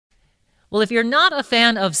Well, if you're not a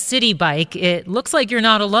fan of Citi Bike, it looks like you're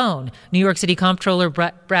not alone. New York City Comptroller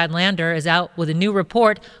Brad Lander is out with a new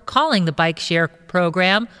report calling the bike share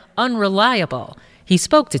program unreliable. He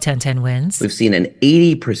spoke to 1010 Wins. We've seen an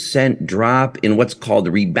 80% drop in what's called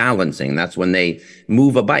rebalancing. That's when they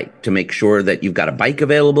move a bike to make sure that you've got a bike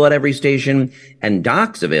available at every station and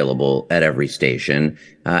docks available at every station.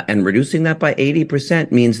 And reducing that by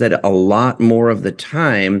 80% means that a lot more of the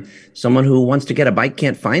time, someone who wants to get a bike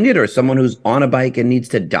can't find it, or someone who's on a bike and needs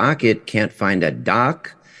to dock it can't find a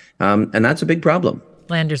dock. And that's a big problem.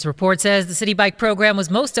 Lander's report says the Citi Bike program was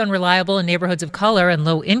most unreliable in neighborhoods of color and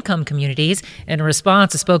low-income communities. In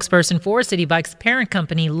response, a spokesperson for Citi Bike's parent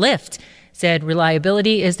company, Lyft, said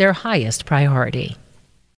reliability is their highest priority.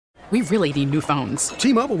 We really need new phones.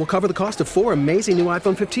 T-Mobile will cover the cost of 4 amazing new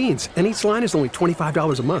iPhone 15s, and each line is only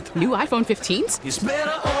 $25 a month. New iPhone 15s? It's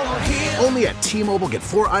better over here. Only at T-Mobile, get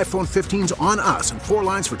 4 iPhone 15s on us and 4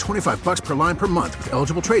 lines for $25 per line per month with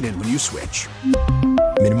eligible trade-in when you switch.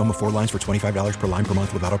 Minimum of 4 lines for $25 per line per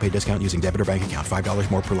month with autopay discount using debit or bank account.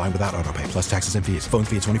 $5 more per line without autopay, plus taxes and fees. Phone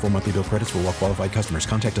fee at 24 monthly bill credits for well-qualified customers.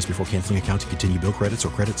 Contact us before canceling account to continue bill credits or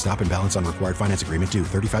credit stop and balance on required finance agreement due.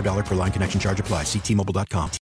 $35 per line connection charge applies. See T-Mobile.com.